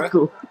run D,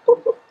 bro.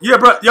 Yeah,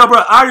 bro. Yo, bro,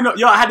 I already know.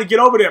 Yo, I had to get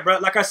over there, bro.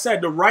 Like I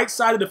said, the right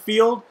side of the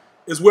field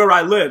is where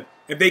I live.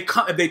 If they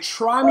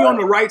try me on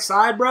the right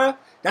side, bro,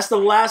 that's the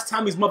last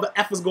time these mother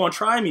effers gonna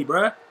try me,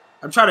 bro.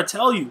 I'm trying to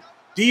tell you.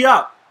 D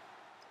up.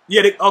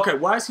 Yeah. Okay.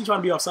 Why is he trying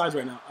to be offsides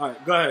right now? All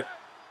right, go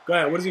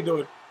ahead. What is he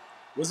doing?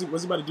 What's he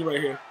about to do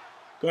right here?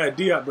 Go ahead,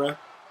 D up, bro.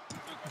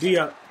 D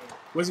up.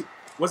 What's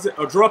it?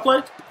 A draw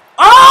play?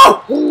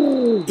 Oh!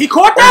 Ooh. He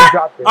caught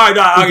that? All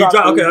right, he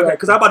dropped. Okay.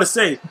 Because I'm about to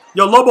say,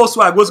 yo, Lobo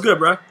Swag, what's good,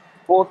 bro?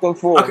 4th and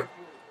 4. Okay.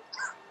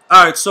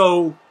 All right,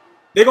 so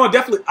they're gonna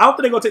definitely. I don't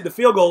think they're gonna take the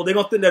field goal. They're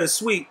gonna think that it's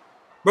sweet,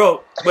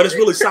 bro. But it's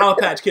really Sour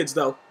Patch Kids,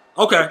 though.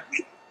 Okay.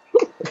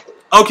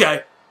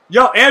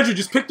 Yo, Andrew,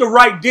 just pick the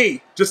right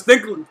D. Just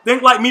think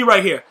like me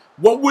right here.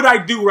 What would I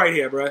do right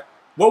here, bro?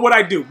 What would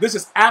I do? This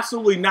is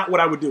absolutely not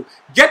what I would do.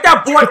 Get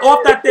that boy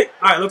off that thing.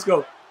 All right, let's go.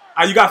 All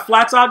right, you got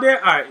flats out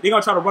there. All right, they're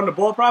gonna try to run the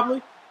ball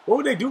probably. What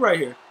would they do right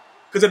here?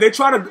 Because if they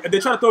try to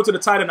throw it to the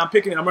tight end, I'm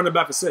picking it. I'm running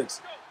back for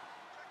 6.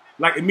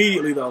 Like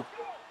immediately though.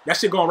 That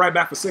shit going right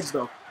back for 6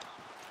 though.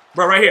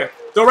 Bro, right here.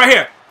 Throw right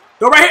here.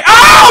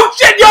 Oh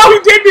shit, yo, he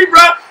did me,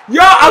 bro.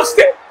 Yo, I'm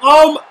still.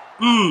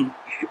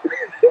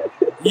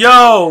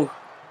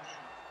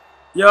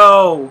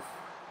 Yo.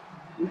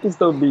 We can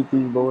still beat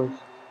these boys.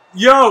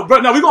 Yo, bro,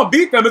 no, we're going to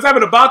beat them. It's not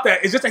even about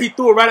that. It's just that he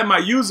threw it right at my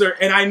user,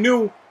 and I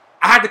knew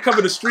I had to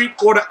cover the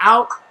streak or the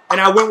out, and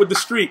I went with the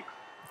streak.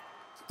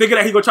 Thinking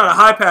that he going to try to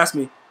high pass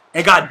me,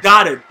 and got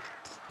dotted.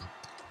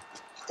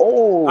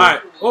 Oh. All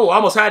right. Oh, I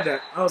almost had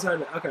that.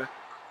 Okay. All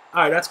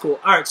right, that's cool.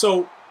 All right,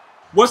 so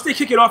once they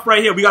kick it off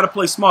right here, we got to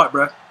play smart,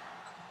 bro.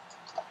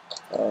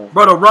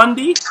 Bro, the run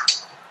D.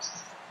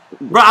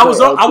 Bro, I was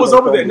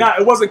over there. Nah,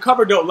 it wasn't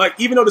covered, though. Like,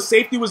 even though the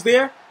safety was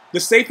there, the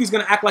safety's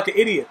going to act like an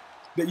idiot.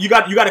 You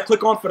got to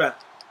click on for that.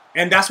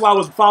 And that's why I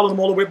was following him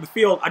all the way up the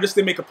field. I just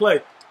didn't make a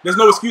play. There's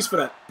no excuse for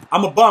that.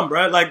 I'm a bum,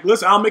 bro. Like,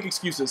 listen, I don't make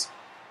excuses.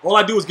 All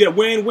I do is get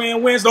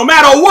wins no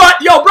matter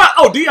what. Yo, bro.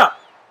 Oh, D up.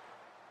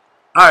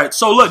 All right,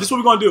 so look, this is what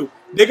we're going to do.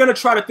 They're going to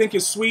try to think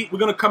it's sweet. We're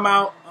going to come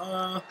out.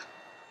 Let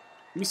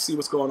me see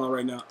what's going on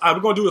right now. All right,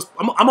 we're going to do this.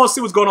 I'm going to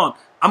see what's going on.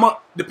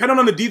 Depending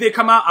on the D they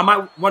come out, I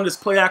might run this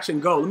play action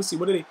go. Let me see.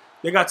 What are they?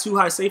 They got 2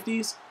 high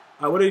safeties.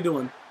 All right, what are they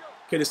doing?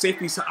 Okay, the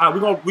safeties. All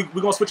right,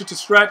 we're gonna switch it to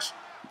stretch.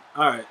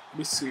 All right, let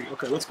me see.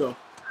 Okay, let's go.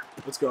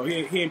 Let's go.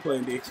 He ain't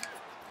playing D.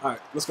 All right,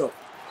 let's go.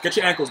 Get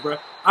your ankles, bro.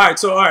 All right,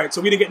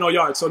 so we didn't get no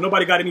yards, so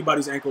nobody got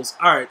anybody's ankles.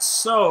 All right,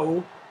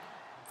 so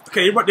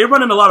okay, they're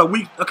running a lot of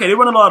weak. Okay, they're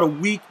running a lot of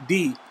weak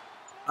D.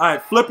 All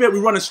right, flip it. We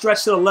run a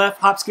stretch to the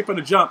left, hop, skip, and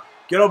a jump.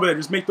 Get over there.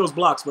 Just make those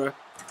blocks, bro.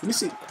 Let me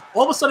see.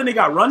 All of a sudden they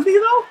got run D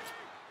though.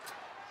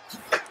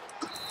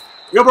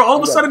 Yo, bro. All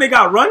of a sudden they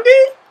got run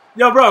D.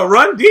 Yo, bro.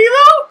 Run D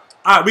though.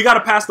 All right, we gotta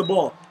pass the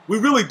ball. We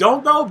really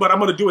don't though, but I'm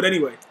gonna do it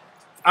anyway.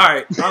 All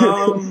right.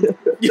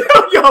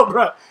 Yo,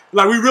 bro.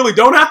 Like, we really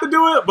don't have to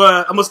do it,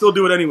 but I'm gonna still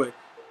do it anyway.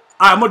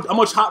 All right, I'm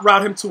gonna hot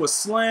route him to a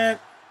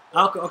slant.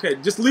 Okay,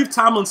 just leave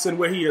Tomlinson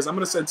where he is. I'm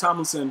gonna send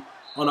Tomlinson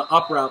on an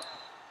up route.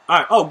 All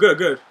right. Oh,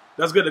 good.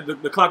 That's good.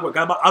 The clock worked.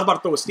 I was about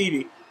to throw a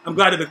Stevie. I'm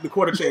glad that the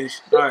quarter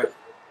changed. All right,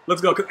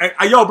 let's go.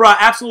 Yo, bro, I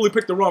absolutely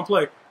picked the wrong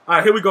play. All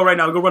right, here we go right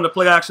now. We're gonna run the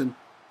play action.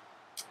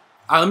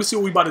 All right, let me see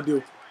what we about to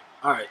do.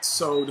 All right,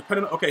 so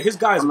depending on, okay, his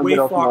guy is way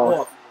far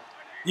off.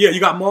 Yeah,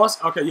 you got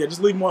Moss? Okay, yeah,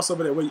 just leave Moss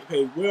over there. Wait,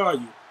 okay, where are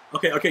you?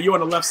 Okay, you're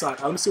on the left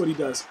side. Let me see what he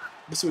does.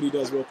 Let me see what he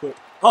does real quick.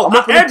 Oh,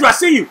 Andrew, I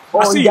see you.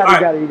 I see you. You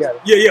got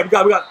it. Yeah, we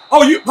got.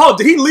 Oh,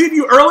 did he leave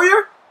you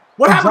earlier?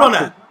 What happened on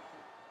that?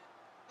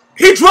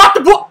 He dropped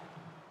the ball.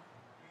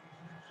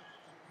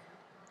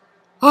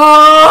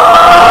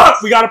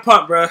 We got to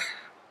punt, bro.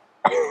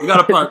 We got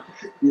to punt.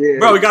 Yeah,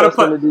 bro, we got to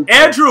punt.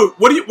 Andrew,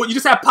 what you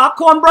just have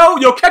popcorn, bro?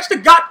 Yo, catch the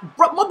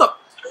bro, mother.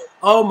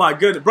 Oh my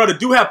goodness, brother,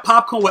 do have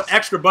popcorn with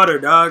extra butter,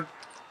 dog.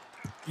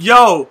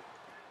 Yo,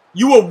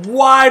 you were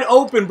wide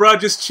open, bro,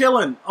 just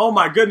chilling. Oh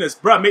my goodness,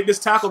 bro, make this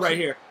tackle right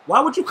here.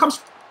 Why would you come,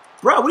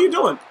 bro? What are you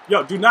doing?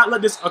 Yo, do not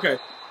let this. Okay,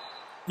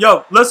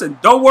 yo, listen,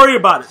 don't worry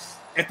about it.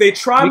 If they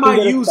try my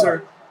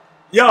user,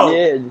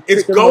 yo,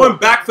 it's going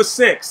back for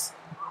 6.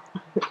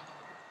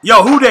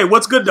 Yo, who they?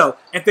 What's good though?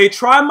 If they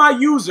try my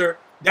user,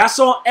 that's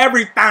on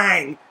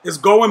everything. It's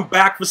going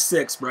back for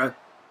 6, bro.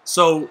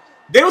 So.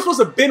 They were supposed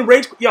to bin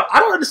rage. Yo, I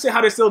don't understand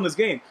how they're still in this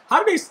game.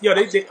 How did they? Yo,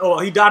 oh,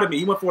 he dotted me.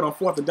 He went for it on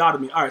 4th and dotted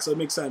me. All right, so it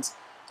makes sense.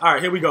 All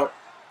right, here we go.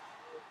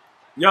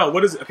 Yo,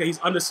 what is it? Okay, he's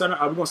under center.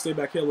 All right, we're gonna stay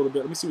back here a little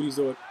bit. Let me see what he's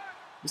doing.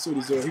 Let me see what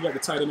he's doing. He got the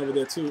tight end over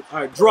there too.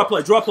 All right, draw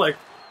play.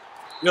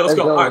 Yo, let's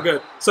go. All right,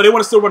 good. So they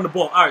want to still run the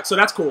ball. All right, so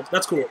that's cool.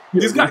 That's cool.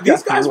 These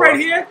guys right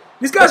here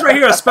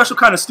are special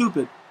kind of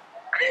stupid.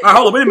 All right,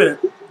 hold on. Wait a minute.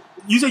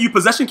 You said you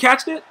possession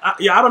catched it?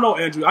 Yeah, I don't know,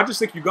 Andrew. I just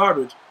think you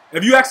garbage.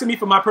 If you asking me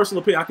for my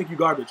personal opinion, I think you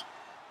garbage.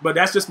 But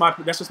that's just my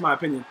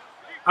opinion.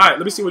 All right,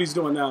 let me see what he's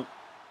doing now.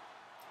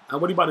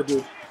 What are you about to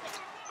do?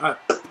 All right.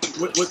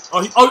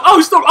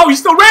 He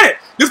still ran it.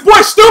 This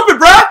boy's stupid,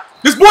 bruh.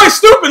 This boy's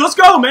stupid. Let's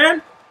go,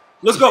 man.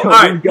 Let's go. All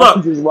right,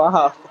 look.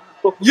 Wow.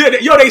 Yeah,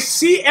 yo, they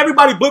see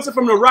everybody blitzing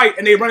from the right,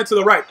 and they run it to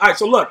the right. All right,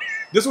 so look.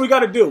 This is what we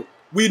got to do.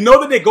 We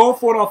know that they're going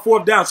for it on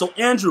 4th down. So,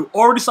 Andrew,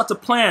 already start to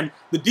plan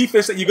the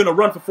defense that you're going to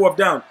run for 4th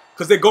down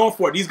because they're going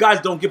for it. These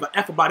guys don't give a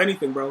F about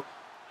anything, bro.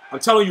 I'm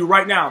telling you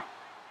right now.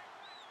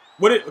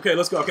 Okay,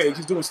 let's go. Okay,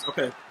 he's doing.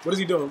 Okay, what is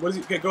he doing?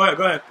 Okay, go ahead,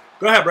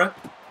 bro.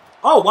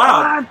 Oh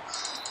wow,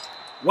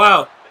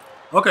 wow.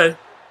 Okay.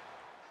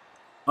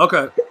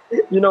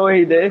 You know what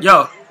he did?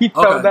 Yo, he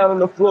fell down on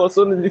the floor as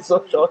soon as he saw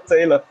Sean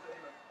Taylor.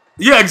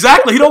 Yeah,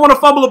 exactly. He don't want to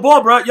fumble the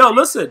ball, bro. Yo,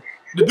 listen,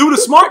 the dude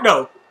is smart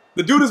though.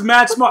 The dude is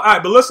mad smart. All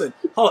right, but listen,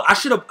 hold on. I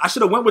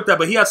should have went with that,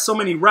 but he has so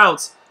many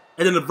routes,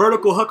 and then the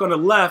vertical hook on the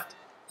left.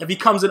 If he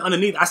comes in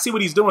underneath, I see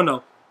what he's doing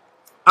though.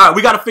 All right,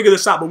 we got to figure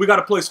this out, but we got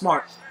to play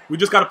smart. We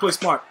just got to play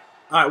smart.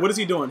 All right, what is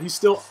he doing? He's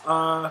still,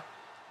 all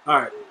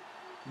right.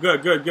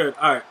 Good.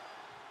 All right.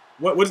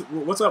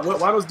 What's up?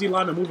 Why those D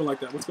linemen moving like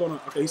that? What's going on?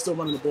 Okay, he's still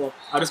running the ball.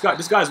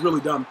 This guy's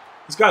really dumb.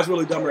 This guy's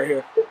really dumb right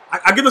here.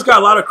 I give this guy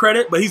a lot of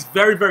credit, but he's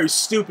very, very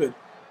stupid.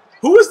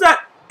 Who is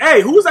that?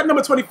 Hey, who is that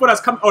number 24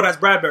 that's coming? Oh, that's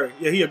Bradbury.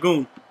 Yeah, he a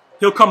goon.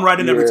 He'll come right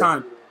in every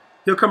time.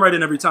 He'll come right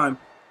in every time.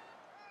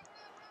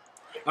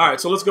 All right,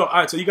 so let's go.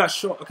 All right, so you got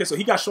Sean. Okay, so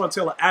he got Sean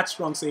Taylor at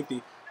strong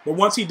safety. But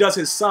once he does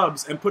his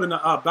subs and put in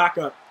a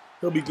backup,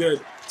 he'll be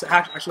good to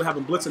actually have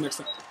him blitzing next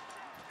time.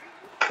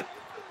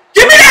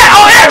 Give me that!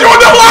 Oh, Andrew, with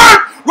the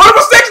lurk! Run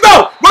for 6,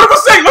 though! Run for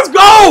 6! Let's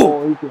go!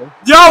 Oh, okay.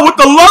 Yo, with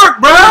the lurk,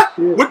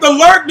 bruh! With the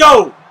lurk,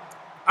 though!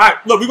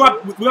 Alright, look,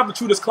 we have to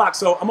chew this clock,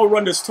 so I'm going to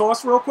run this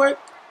toss real quick.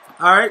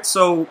 Alright,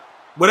 so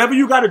whatever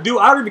you got to do,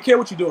 I don't even care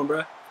what you're doing,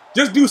 bruh.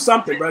 Just do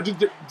something, bruh.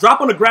 Just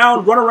drop on the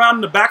ground, run around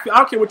in the backfield. I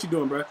don't care what you're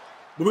doing, bruh.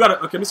 But we got to...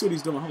 Okay, let me see what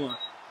he's doing. Hold on.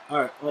 All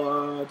right.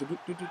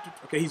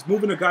 Okay, he's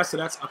moving the guys, so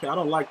that's okay. I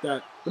don't like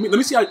that. Let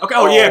me see how. Okay.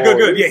 Oh yeah,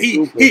 good. Yeah,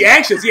 he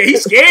anxious. Yeah,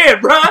 he's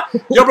scared, bro.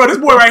 Yo, bro, this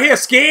boy right here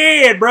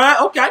scared,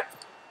 bro. Okay.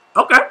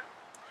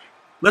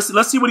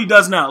 Let's see what he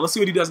does now. All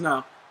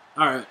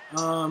right.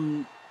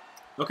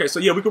 Okay, so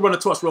yeah, we can run a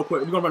toss real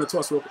quick. We're gonna run a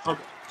toss real quick.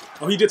 Okay.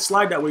 Oh, he did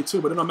slide that way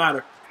too, but it don't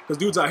matter because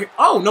dude's out here.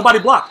 Oh, nobody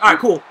blocked. All right,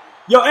 cool.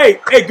 Yo, hey,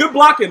 good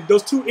blocking.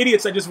 Those two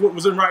idiots that just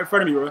was in right in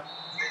front of me, bro.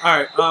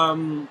 All right,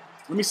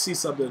 let me see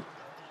something.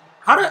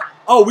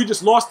 Oh, we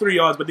just lost 3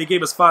 yards, but they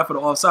gave us 5 for the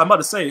offside. I'm about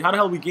to say, how the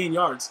hell we gain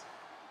yards?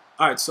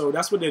 All right, so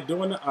that's what they're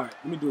doing. All right,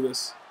 let me do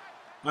this.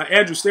 All right,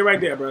 Andrew, stay right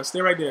there, bro.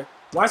 Stay right there.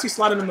 Why is he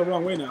sliding them the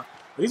wrong way now?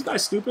 Are these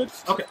guys stupid?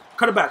 Okay,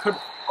 cut it back.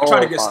 I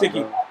tried to get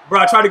sticky, bro.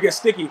 I tried to get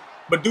sticky,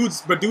 but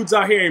dudes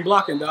out here ain't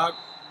blocking, dog.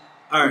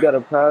 All right. You got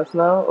a pass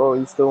now, or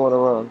you still want to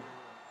run?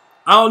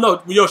 I don't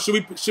know. Yo,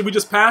 should we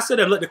just pass it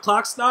and let the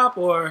clock stop,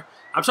 or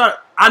I'm trying?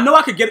 I know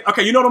I could get it.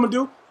 Okay, you know what I'm gonna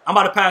do? I'm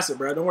about to pass it,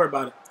 bro. Don't worry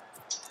about it.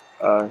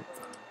 All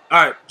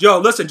right, Joe.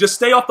 Listen, just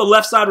stay off the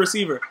left side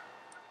receiver.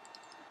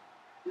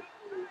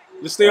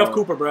 Just stay off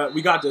Kouppa, bro.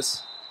 We got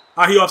this.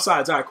 All right, he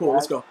offsides. All right, cool.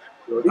 Let's go.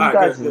 These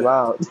guys are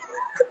wild.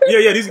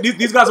 Yeah,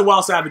 these guys are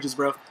wild savages,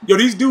 bro. Yo,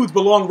 these dudes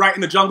belong right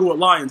in the jungle with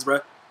lions,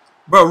 bro.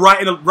 Bro,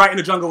 right in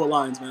the jungle with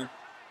lions, man.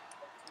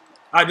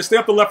 All right, just stay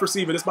up the left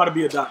receiver. This about to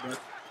be a dot, bro.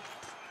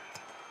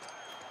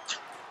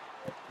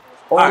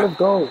 Oh, right. Let's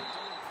go.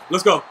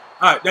 Let's go. All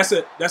right, that's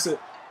it. That's it.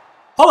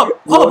 Hold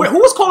up. Wait, who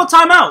was calling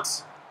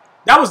timeouts?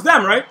 That was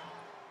them, right?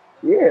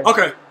 Yeah.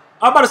 Okay.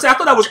 I'm about to say, I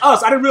thought that was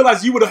us. I didn't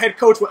realize you were the head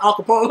coach with Al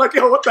Capone. Like,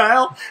 yo, what the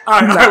hell?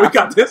 All right, we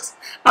got this.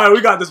 All right,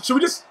 we got this. Should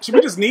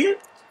we just knee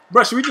it?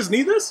 Bro, should we just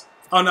knee this?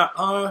 Oh,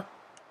 no.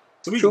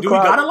 Do we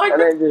got it like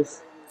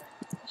that?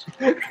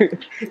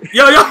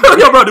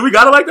 Yo, bro, do we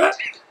got it like that?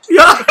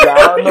 Yeah.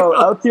 I don't know.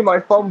 LT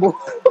might fumble.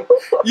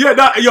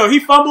 Yeah, yo, he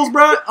fumbles,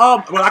 bro.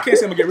 Well, I can't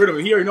say I'm going to get rid of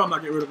him. He already know I'm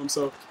not getting rid of him,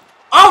 so.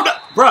 Oh, no.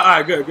 Bro, all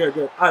right, good.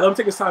 All right, let him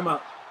take his time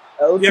out.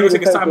 LT yeah,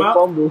 take his time out.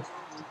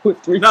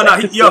 No,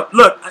 yo,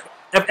 look.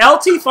 If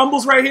LT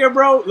fumbles right here,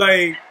 bro,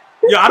 like,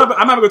 yo, I'm not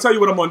even going to tell you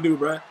what I'm going to do,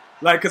 bro.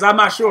 Like, because I'm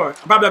not sure. I'm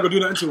probably not going to do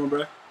nothing to him,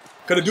 bro.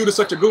 Because the dude is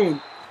such a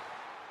goon.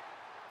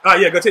 All right,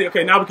 yeah, go take it.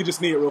 Okay, now we can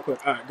just knee it real quick.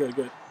 All right,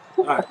 good.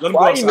 All right, let him go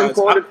Why even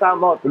call the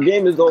timeout? The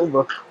game is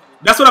over.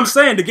 That's what I'm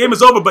saying. The game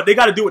is over, but they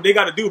got to do what they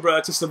got to do, bro,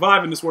 to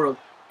survive in this world.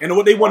 And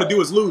what they want to do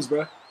is lose,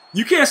 bro.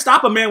 You can't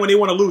stop a man when they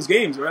want to lose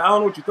games, bro. I don't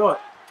know what you thought.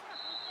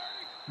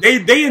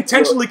 They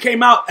intentionally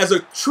came out as a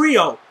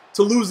trio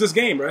to lose this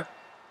game, bro.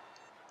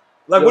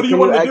 Like, what do you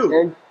want to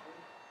do?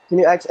 Can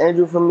you ask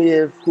Andrew for me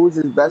who's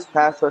his best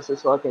pass rusher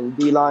so I can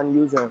D-line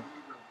use him?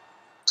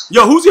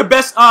 Yo, who's your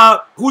best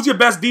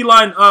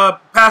D-line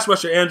pass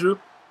rusher, Andrew?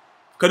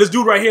 Because this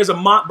dude right here is a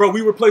bro,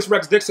 we replaced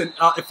Rex Dixon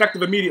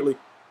effective immediately.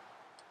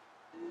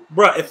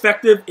 Bro,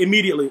 effective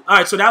immediately. All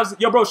right, so that was,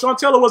 yo, bro, Sean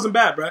Taylor wasn't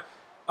bad, bro.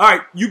 All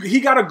right, he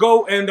got to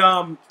go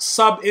and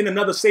sub in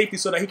another safety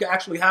so that he can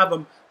actually have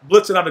him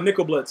blitzing out a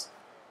nickel blitz.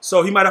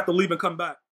 So he might have to leave and come back.